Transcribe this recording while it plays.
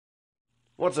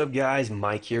What's up guys,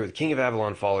 Mike here with King of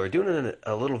Avalon follower doing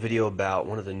a little video about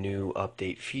one of the new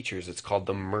update features. It's called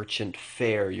the Merchant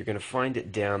Fair. You're going to find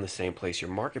it down the same place your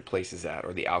marketplace is at,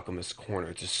 or the Alchemist Corner.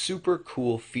 It's a super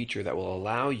cool feature that will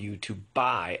allow you to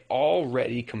buy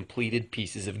already completed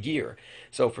pieces of gear.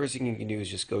 So first thing you can do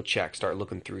is just go check, start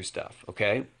looking through stuff,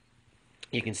 okay?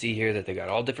 You can see here that they got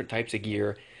all different types of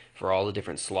gear for all the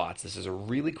different slots. This is a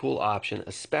really cool option,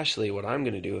 especially what I'm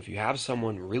going to do if you have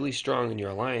someone really strong in your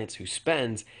alliance who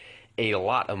spends a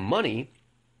lot of money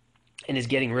and is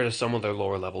getting rid of some of their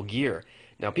lower level gear.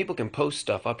 Now, people can post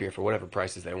stuff up here for whatever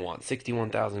prices they want,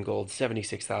 61,000 gold,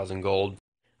 76,000 gold.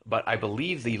 But I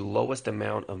believe the lowest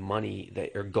amount of money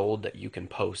that or gold that you can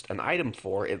post an item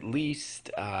for, at least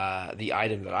the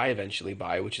item that I eventually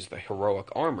buy, which is the heroic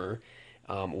armor,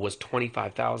 was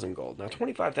 25,000 gold. Now,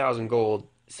 25,000 gold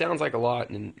sounds like a lot,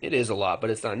 and it is a lot, but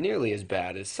it's not nearly as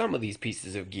bad as some of these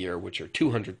pieces of gear, which are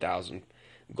 200,000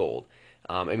 gold.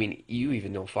 I mean, you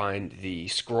even don't find the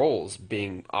scrolls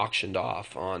being auctioned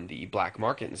off on the black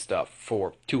market and stuff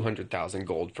for 200,000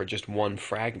 gold for just one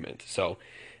fragment. So,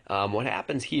 what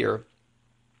happens here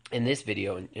in this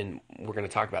video, and we're going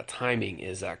to talk about timing,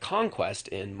 is Conquest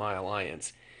in my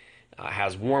alliance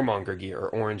has Warmonger gear or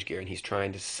orange gear, and he's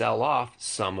trying to sell off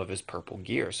some of his purple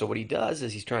gear. So what he does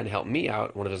is he's trying to help me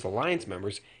out, one of his alliance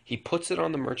members. He puts it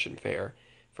on the merchant fair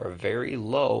for a very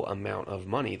low amount of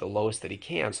money, the lowest that he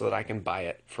can, so that I can buy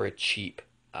it for a cheap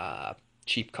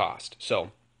cost.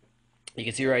 So you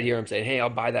can see right here, I'm saying, hey, I'll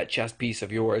buy that chest piece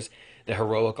of yours, the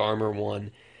heroic armor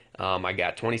one. I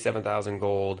got 27,000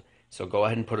 gold, so go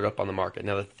ahead and put it up on the market.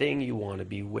 Now, the thing you want to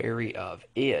be wary of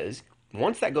is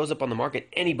once that goes up on the market,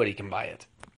 anybody can buy it.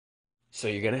 So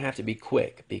you're going to have to be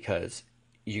quick because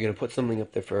you're going to put something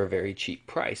up there for a very cheap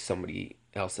price. Somebody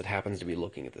else that happens to be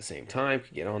looking at the same time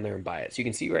can get on there and buy it. So you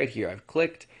can see right here, I've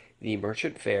clicked the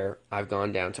Merchant Fair. I've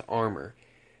gone down to Armor.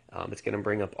 It's going to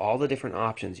bring up all the different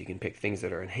options. You can pick things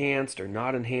that are enhanced or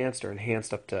not enhanced, or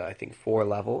enhanced up to, I think, 4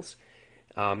 levels.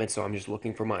 And so I'm just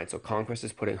looking for mine. So Conquest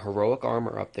is putting heroic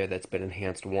armor up there that's been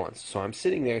enhanced once. So I'm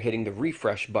sitting there hitting the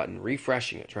refresh button,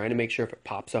 refreshing it, trying to make sure if it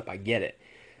pops up, I get it.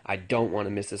 I don't want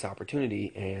to miss this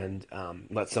opportunity and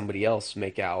let somebody else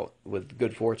make out with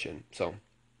good fortune. So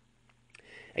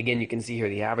again, you can see here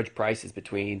the average price is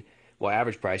between, well,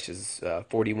 average price is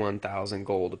 41,000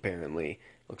 gold apparently.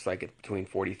 Looks like it's between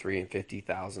 43 and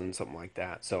 50,000, something like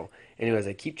that. So anyways,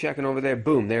 I keep checking over there.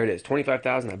 Boom, there it is.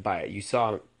 25,000, I buy it. You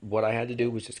saw what I had to do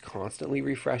was just constantly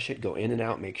refresh it, go in and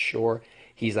out, make sure.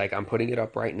 He's like, I'm putting it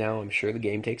up right now. I'm sure the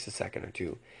game takes a second or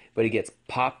two. But it gets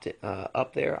popped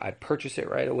up there. I purchase it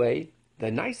right away. The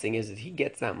nice thing is that he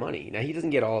gets that money. Now, he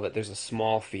doesn't get all of it. There's a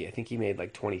small fee. I think he made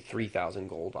like 23,000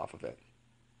 gold off of it.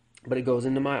 But it goes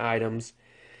into my items.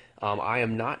 I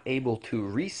am not able to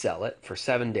resell it for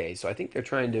 7 days. So I think they're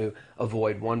trying to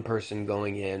avoid one person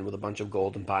going in with a bunch of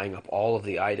gold and buying up all of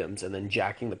the items and then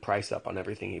jacking the price up on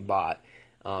everything he bought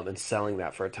and selling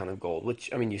that for a ton of gold, which,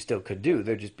 I mean, you still could do.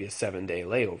 There'd just be a 7-day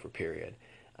layover period.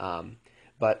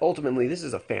 But ultimately, this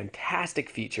is a fantastic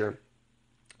feature,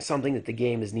 something that the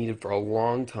game has needed for a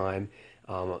long time.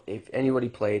 If anybody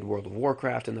played World of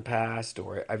Warcraft in the past,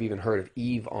 or I've even heard of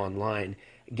EVE Online,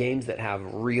 games that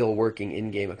have real working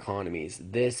in-game economies,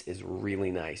 this is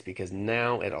really nice because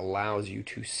now it allows you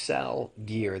to sell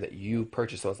gear that you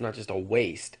purchase, so it's not just a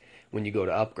waste when you go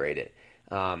to upgrade it.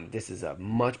 This is a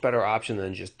much better option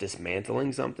than just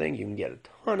dismantling something. You can get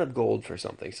a ton of gold for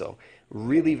something, so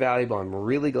really valuable. I'm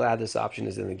really glad this option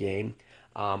is in the game.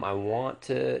 I want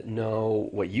to know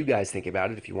what you guys think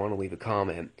about it if you want to leave a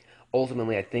comment.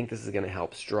 Ultimately, I think this is going to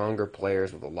help stronger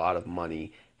players with a lot of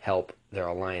money help their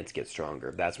alliance get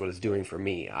stronger. That's what it's doing for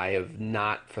me. I have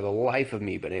not, for the life of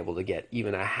me, been able to get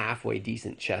even a halfway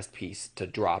decent chest piece to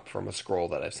drop from a scroll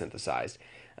that I've synthesized.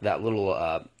 That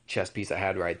little chest piece I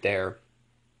had right there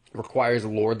requires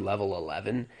Lord level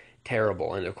 11.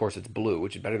 Terrible. And of course it's blue,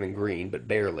 which is better than green, but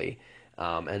barely.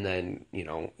 And then, you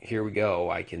know, here we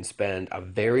go. I can spend a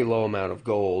very low amount of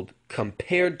gold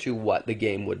compared to what the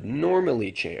game would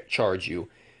normally charge you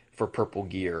for purple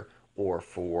gear or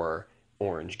for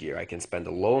orange gear. I can spend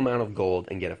a low amount of gold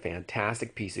and get a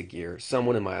fantastic piece of gear.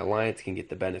 Someone in my alliance can get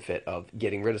the benefit of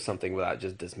getting rid of something without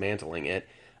just dismantling it.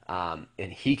 And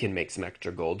he can make some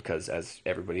extra gold because, as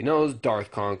everybody knows,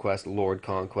 Darth Conquest, Lord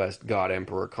Conquest, God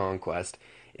Emperor Conquest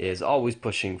is always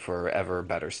pushing for ever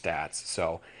better stats.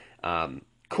 So,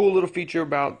 cool little feature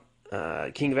about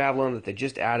King of Avalon that they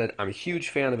just added. I'm a huge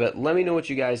fan of it. Let me know what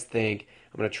you guys think.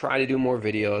 I'm going to try to do more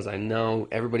videos. I know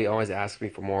everybody always asks me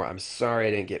for more. I'm sorry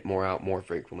I didn't get more out more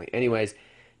frequently. Anyways,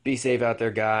 be safe out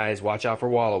there, guys. Watch out for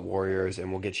wallet warriors, and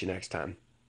we'll get you next time.